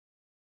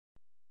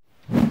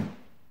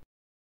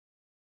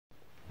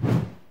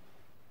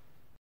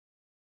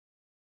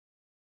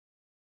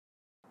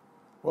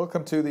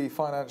Welcome to the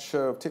finance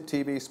show of TIP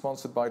TV,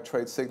 sponsored by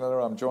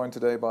TradeSignaller. I'm joined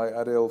today by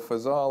Aadil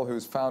Fazal,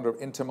 who's founder of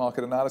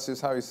Intermarket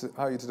Analysis. How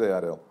are you today,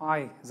 Aadil?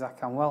 Hi, Zach.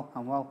 I'm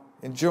well.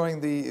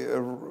 Enjoying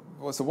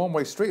it's a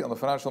one-way street on the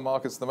financial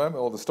markets at the moment,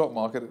 or the stock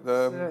market.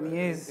 Certainly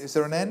is. Is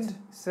there an end?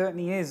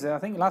 Certainly is. I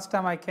think last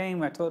time I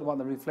came, I talked about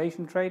the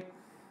reflation trade.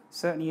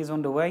 Certainly is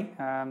underway.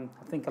 I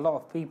think a lot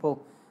of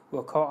people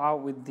were caught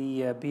out with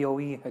the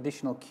BOE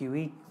additional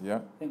QE. Yeah.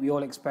 I think we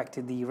all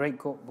expected the rate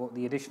cut, but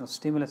the additional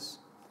stimulus.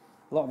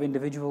 A lot of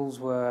individuals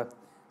were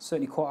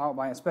certainly caught out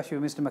by it, especially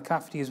with Mr.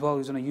 McCafferty as well,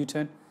 who's on a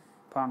U-turn.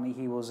 Apparently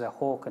he was a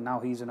hawk and now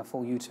he's in a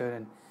full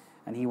U-turn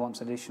and he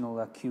wants additional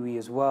QE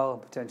as well,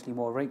 potentially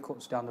more rate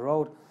cuts down the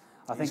road.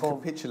 He's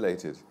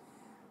capitulated.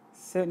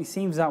 Certainly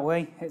seems that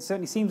way. It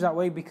certainly seems that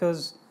way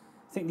because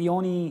I think the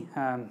only,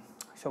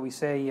 shall we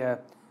say,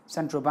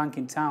 central bank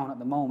in town at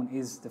the moment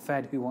is the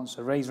Fed, who wants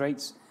to raise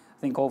rates. I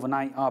think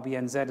overnight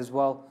RBNZ as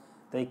well,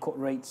 they cut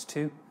rates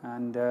too.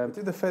 And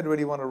do the Fed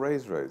really want to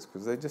raise rates?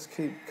 Because they just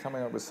keep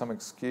coming up with some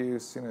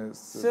excuse. You know, it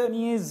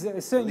certainly is.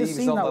 It certainly does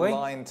seem that way. Leaves on the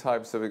line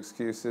types of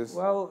excuses.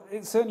 Well,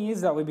 it certainly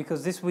is that way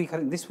because this week, I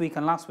think this week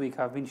and last week,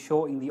 I've been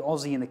shorting the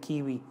Aussie and the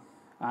Kiwi,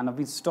 and I've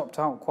been stopped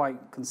out quite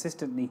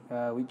consistently,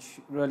 which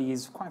really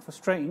is quite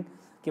frustrating,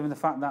 given the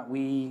fact that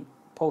we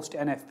post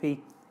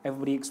NFP,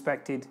 everybody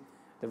expected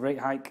the rate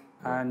hike,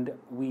 and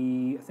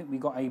I think we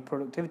got a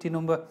productivity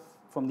number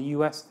from the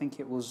US. I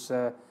think it was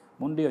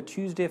Monday or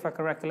Tuesday, if I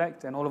can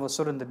recollect, and all of a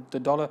sudden the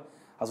dollar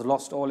has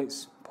lost all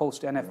its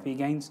post-NFP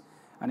gains,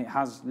 and it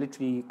has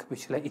literally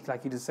capitulated,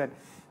 like you just said.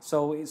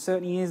 So it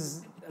certainly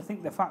is, I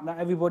think, the fact that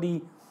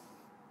everybody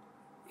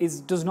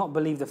does not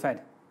believe the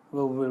Fed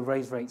will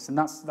raise rates, and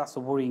that's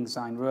a worrying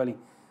sign, really,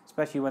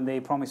 especially when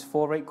they promised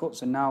 4 rate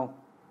cuts, and now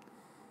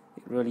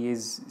it really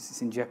is, it's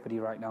in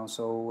jeopardy right now.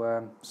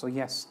 So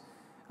yes,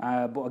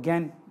 but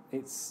again,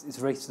 it's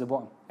race to the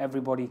bottom.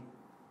 Everybody,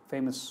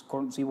 famous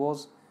currency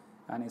wars,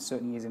 and it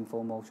certainly is in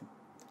full motion.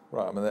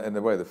 Right, I mean, in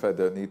a way the Fed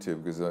don't need to,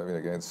 because I mean,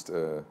 against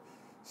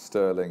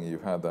sterling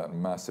you've had that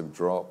massive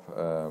drop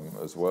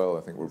as well.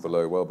 I think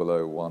we're well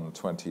below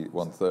 120,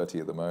 130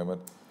 at the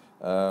moment.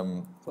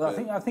 Well,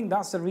 I think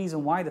that's the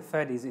reason why the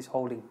Fed is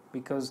holding,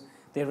 because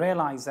they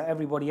realise that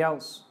everybody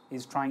else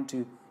is trying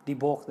to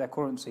debauch their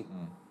currency,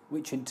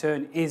 which in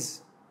turn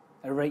is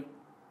a rate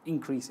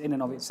increase in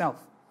and of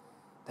itself.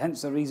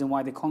 Hence the reason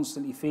why they're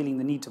constantly feeling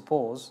the need to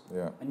pause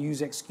and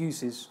use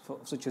excuses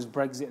such as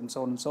Brexit and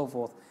so on and so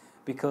forth,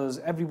 because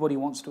everybody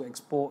wants to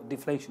export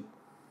deflation.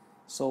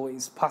 So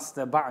it's past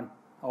the baton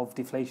of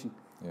deflation.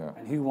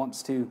 And who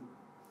wants to?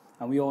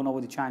 And we all know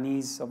with the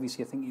Chinese,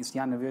 obviously I think it's the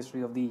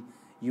anniversary of the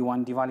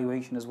yuan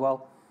devaluation as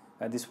well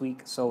this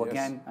week. So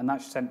again, and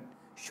that sent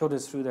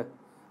shudders through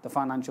the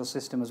financial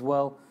system as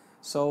well.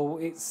 So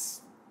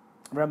it's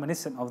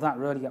reminiscent of that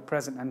really at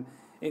present, and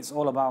it's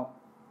all about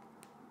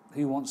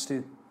who wants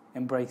to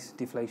embrace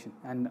deflation,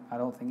 and I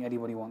don't think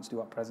anybody wants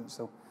to at present.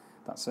 So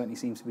that certainly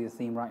seems to be the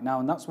theme right now,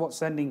 and that's what's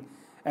sending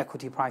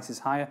equity prices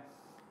higher,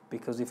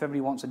 because if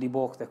everybody wants to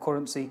debauch their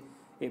currency,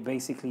 it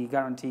basically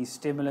guarantees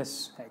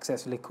stimulus,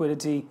 excess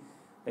liquidity.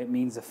 It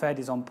means the Fed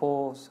is on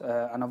pause,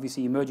 and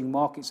obviously emerging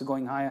markets are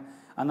going higher,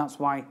 and that's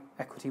why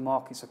equity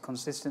markets are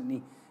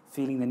consistently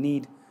feeling the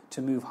need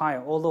to move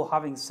higher. Although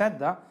having said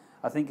that,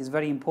 I think it's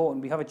very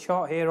important. We have a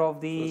chart here of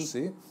the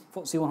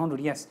FTSE 100.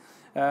 Yes.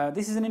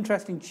 This is an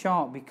interesting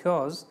chart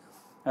because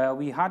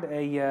we had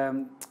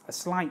a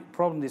slight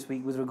problem this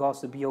week with regards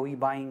to BOE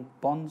buying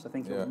bonds. I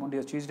think it was Monday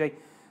or Tuesday.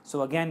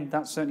 So again,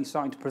 that's certainly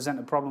starting to present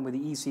a problem with the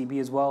ECB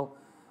as well,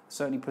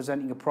 certainly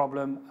presenting a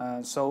problem.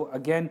 So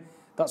again,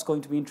 that's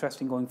going to be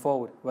interesting going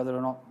forward, whether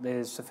or not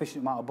there's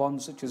sufficient amount of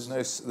bonds, such as...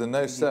 There are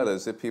no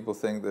sellers if people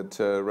think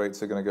that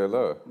rates are going to go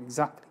lower.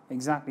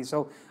 Exactly.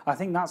 So I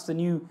think that's the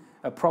new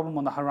problem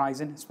on the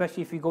horizon,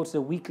 especially if you go to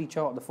the weekly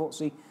chart of the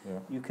FTSE.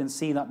 You can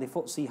see that the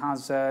FTSE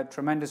has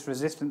tremendous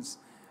resistance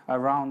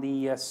around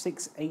the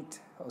 68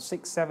 or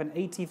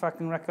 6780, if I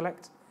can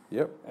recollect.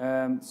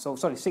 So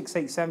sorry,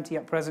 6870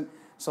 at present.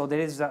 So there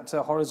is that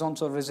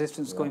horizontal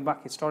resistance going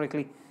back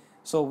historically.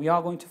 So we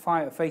are going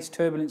to face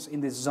turbulence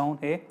in this zone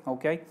here.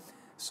 Okay.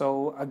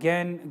 So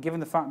again, given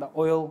the fact that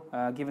oil,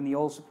 given the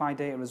oil supply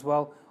data as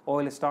well,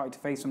 oil is starting to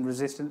face some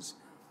resistance.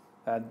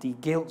 The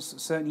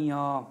gilts certainly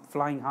are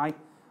flying high.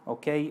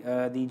 Okay,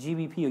 the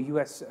GBP or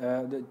US,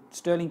 the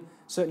sterling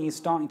certainly is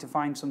starting to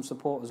find some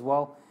support as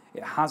well.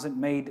 It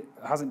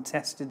hasn't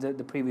tested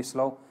the previous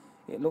low.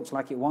 It looks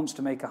like it wants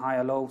to make a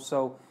higher low.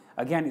 So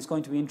again, it's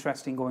going to be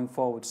interesting going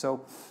forward.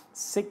 So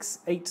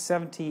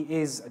 6870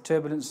 is a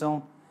turbulent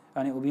zone,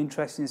 and it will be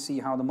interesting to see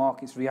how the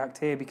markets react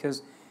here,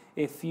 because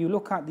if you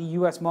look at the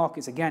US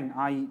markets, again,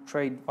 I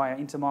trade via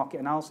Intermarket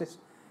Analysis.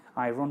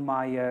 I run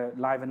my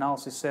live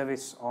analysis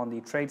service on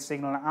the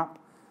TradeSignaller app.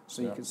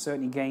 So you can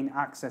certainly gain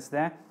access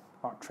there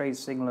at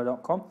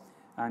tradesignaller.com,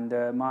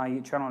 and my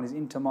channel is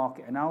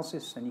Intermarket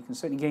Analysis, and you can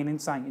certainly gain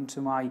insight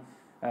into my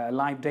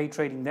live day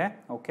trading there.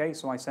 Okay,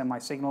 so I send my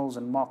signals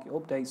and market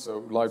updates.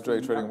 So live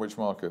day trading which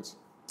markets?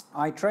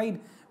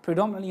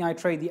 Predominantly I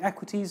trade the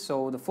equities,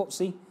 so the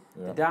FTSE,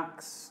 the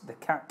DAX, the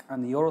CAC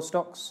and the Euro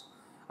stocks.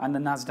 and the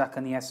Nasdaq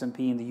and the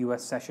S&P in the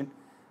US session.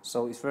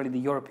 So it's really the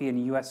European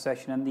and US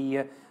session, and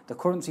the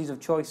currencies of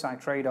choice I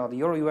trade are the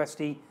Euro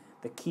USD,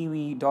 the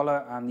Kiwi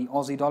dollar, and the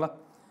Aussie dollar.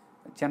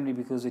 Generally,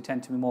 because they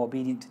tend to be more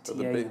obedient to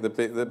TA.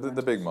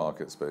 The big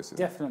markets,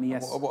 basically. Definitely,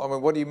 yes. I mean,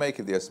 what do you make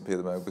of the S&P at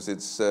the moment? Because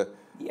it's the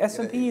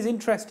S&P is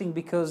interesting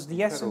because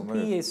the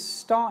S&P is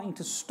starting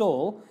to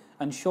stall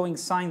and showing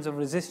signs of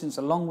resistance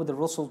along with the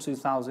Russell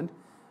 2000.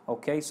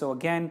 Okay, so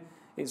again,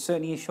 it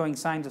certainly is showing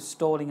signs of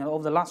stalling. And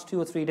over the last 2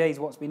 or 3 days,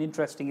 what's been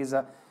interesting is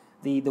that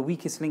the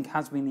weakest link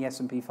has been the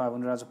S&P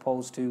 500 as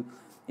opposed to,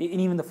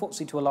 and even the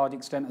FTSE to a large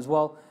extent as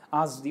well,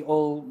 as the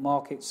oil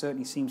market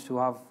certainly seems to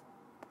have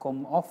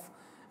come off.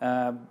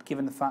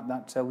 Given the fact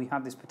that we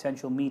had this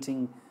potential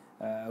meeting,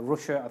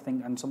 Russia, I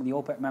think, and some of the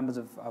OPEC members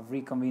have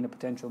reconvened a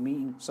potential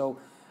meeting. So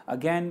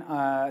again,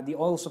 the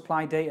oil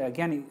supply data,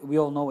 again, we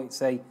all know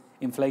it's a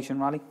inflation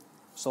rally.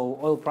 So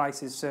oil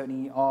prices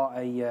certainly are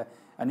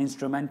an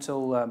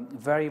instrumental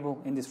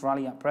variable in this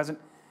rally at present.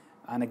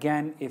 And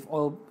again, if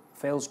oil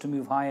fails to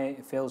move higher,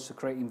 it fails to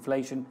create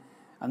inflation.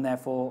 And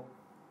therefore,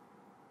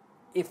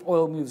 if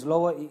oil moves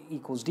lower, it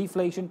equals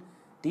deflation.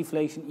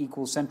 Deflation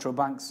equals central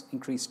banks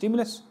increase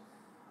stimulus,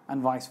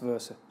 and vice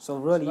versa. So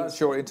really, so that's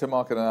your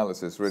intermarket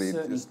analysis, really,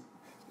 just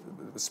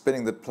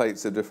spinning the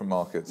plates of different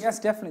markets. Yes,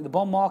 definitely. The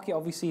bond market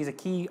obviously is a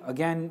key.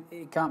 Again,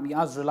 it can't be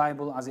as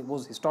reliable as it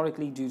was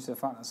historically due to the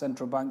fact that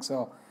central banks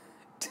are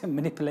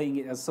manipulating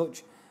it as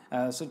such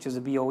as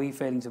the BOE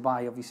failing to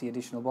buy obviously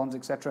additional bonds,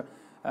 etc.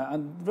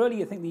 And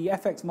really, I think the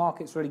FX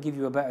markets really give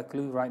you a better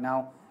clue right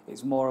now.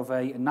 It's more of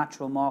a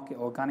natural market,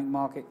 organic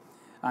market,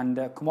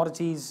 and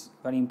commodities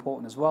very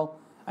important as well,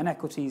 and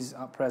equities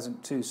at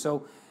present too.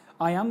 So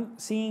I am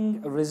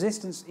seeing a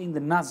resistance in the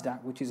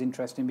Nasdaq, which is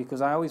interesting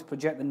because I always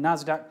project the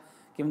Nasdaq,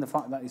 given the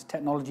fact that it's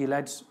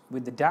technology-led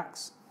with the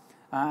DAX.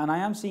 And I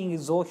am seeing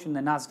exhaustion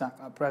in the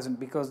Nasdaq at present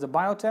because the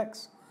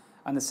biotechs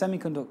and the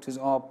semiconductors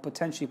are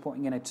potentially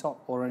putting in a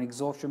top or an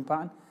exhaustion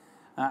pattern.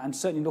 And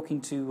certainly looking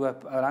to,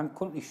 I'm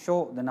currently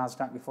short the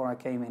Nasdaq before I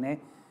came in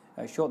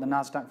here, short the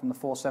Nasdaq from the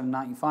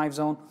 4795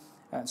 zone,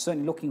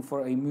 certainly looking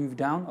for a move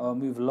down or a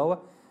move lower.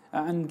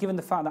 And given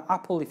the fact that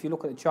Apple, if you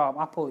look at the chart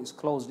of Apple, it's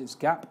closed its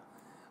gap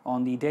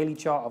on the daily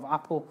chart of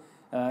Apple.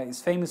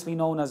 It's famously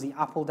known as the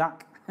Apple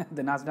DAC,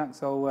 the Nasdaq.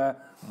 So,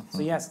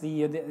 so yes,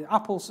 the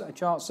Apple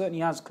chart certainly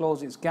has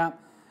closed its gap.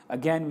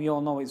 Again, we all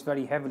know it's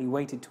very heavily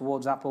weighted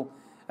towards Apple.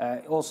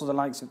 Also, the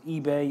likes of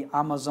eBay,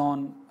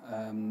 Amazon,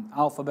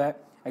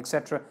 Alphabet,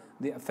 etc.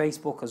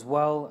 Facebook as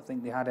well. I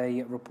think they had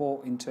a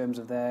report in terms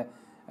of their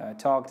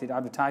targeted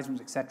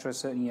advertisements, etc.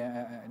 Certainly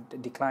a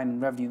decline in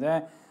revenue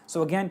there.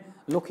 So again,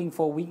 looking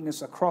for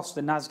weakness across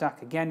the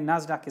Nasdaq. Again,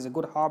 Nasdaq is a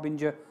good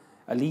harbinger,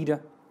 a leader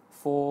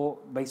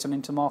based on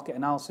intermarket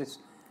analysis.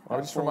 Well,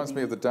 it just reminds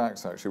me of the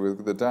DAX actually.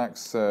 With the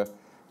DAX,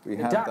 we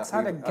had DAX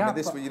had a gap. I mean,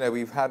 this, you know,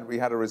 we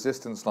had a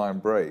resistance line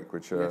break,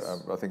 which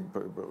yes. I think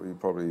you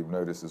probably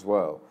noticed as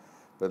well.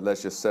 But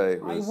let's just say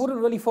it was, I wouldn't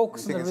really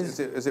focus on the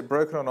is it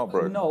broken or not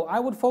broken? No, I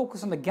would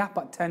focus on the gap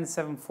at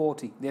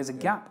 10,740. There's a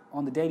gap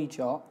on the daily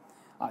chart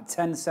at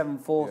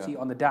 10,740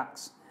 on the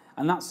DAX.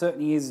 And that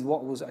certainly is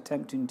what was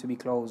attempting to be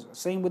closed.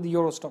 Same with the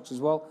Euro stocks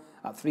as well,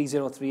 at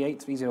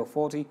 3038,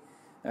 3040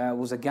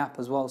 was a gap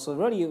as well. So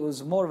really it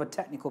was more of a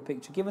technical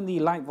picture. Given the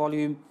light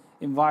volume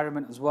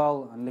environment as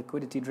well and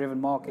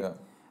liquidity-driven market,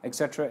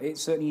 etc., it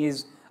certainly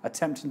is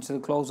attempting to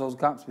close those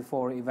gaps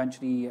before it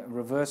eventually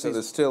reverses. So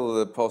there's still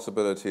the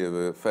possibility of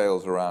it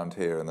fails around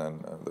here and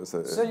then...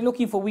 certainly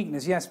looking for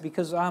weakness, yes,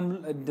 because the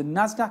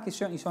Nasdaq is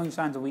certainly showing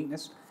signs of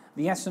weakness.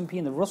 The S&P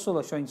and the Russell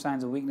are showing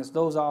signs of weakness.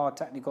 Those are our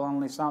technical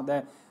analysts out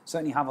there.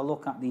 Certainly have a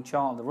look at the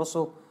chart of the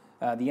Russell,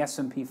 the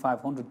S&P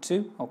 500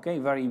 too, okay,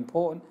 very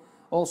important.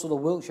 Also the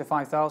Wiltshire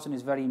 5000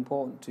 is very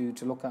important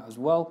to look at as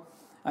well.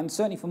 And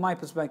certainly from my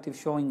perspective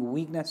showing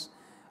weakness.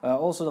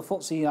 Also the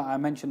FTSE, I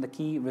mentioned the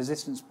key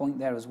resistance point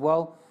there as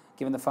well,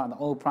 given the fact that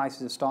oil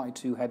prices have started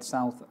to head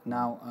south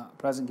now at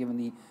present, given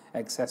the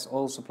excess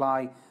oil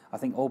supply. I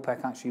think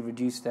OPEC actually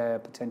reduced their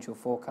potential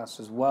forecasts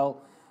as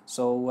well.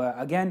 So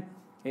again,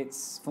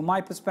 it's, from my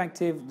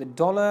perspective, the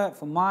dollar,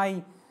 from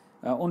my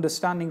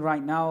understanding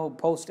right now,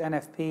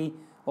 post-NFP,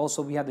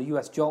 also we had the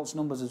US JOLTS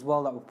numbers as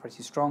well that were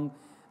pretty strong.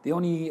 The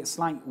only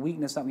slight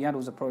weakness that we had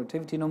was the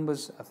productivity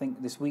numbers, I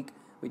think, this week,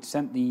 which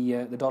sent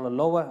the dollar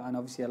lower, and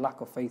obviously a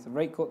lack of faith in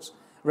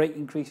rate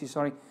increases,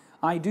 sorry.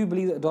 I do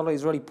believe that the dollar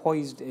is really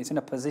poised, it's in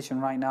a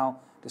position right now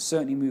to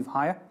certainly move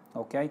higher,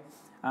 okay?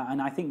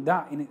 And I think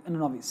that in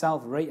and of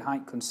itself, rate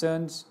hike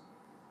concerns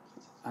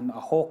and a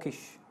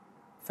hawkish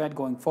Fed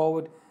going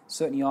forward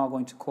certainly are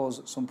going to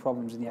cause some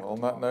problems in the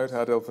equity markets. On that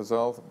note, Aadil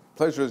Fazal,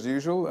 pleasure as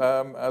usual.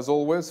 As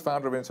always,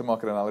 founder of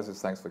Intermarket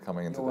Analysis, thanks for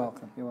coming in today. You're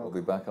welcome. You're welcome.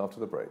 We'll be back after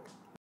the break.